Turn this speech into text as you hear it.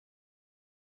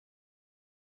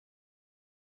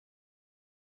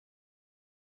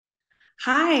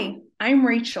Hi, I'm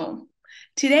Rachel.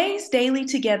 Today's Daily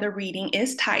Together reading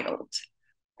is titled,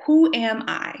 Who Am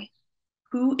I?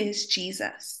 Who is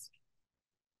Jesus?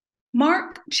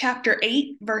 Mark chapter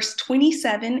 8, verse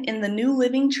 27 in the New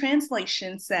Living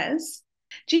Translation says,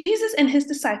 Jesus and his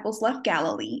disciples left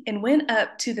Galilee and went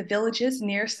up to the villages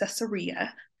near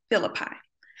Caesarea Philippi.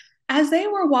 As they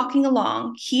were walking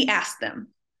along, he asked them,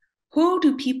 Who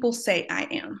do people say I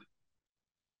am?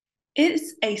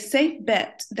 It's a safe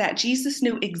bet that Jesus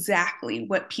knew exactly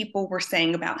what people were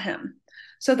saying about him.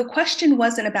 So the question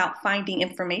wasn't about finding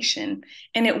information,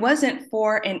 and it wasn't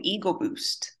for an ego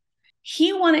boost.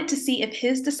 He wanted to see if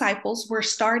his disciples were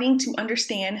starting to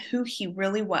understand who he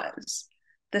really was,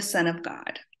 the Son of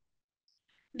God.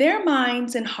 Their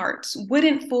minds and hearts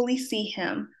wouldn't fully see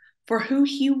him for who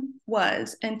he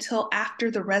was until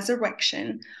after the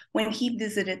resurrection when he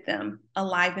visited them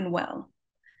alive and well.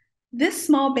 This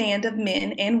small band of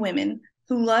men and women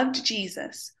who loved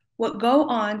Jesus would go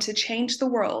on to change the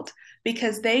world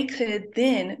because they could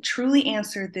then truly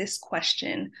answer this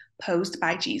question posed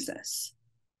by Jesus.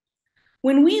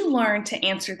 When we learn to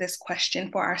answer this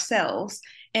question for ourselves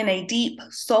in a deep,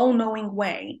 soul knowing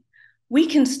way, we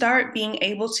can start being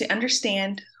able to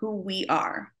understand who we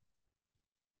are.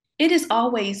 It is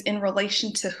always in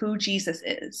relation to who Jesus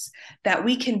is that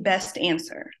we can best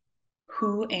answer,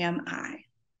 Who am I?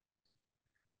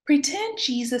 Pretend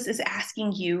Jesus is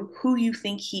asking you who you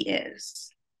think he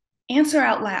is. Answer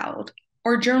out loud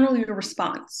or journal your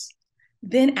response.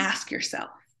 Then ask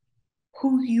yourself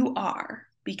who you are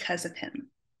because of him.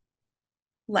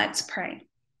 Let's pray.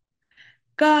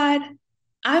 God,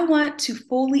 I want to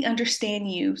fully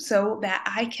understand you so that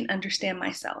I can understand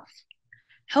myself.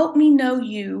 Help me know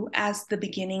you as the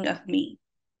beginning of me.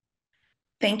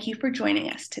 Thank you for joining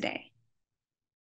us today.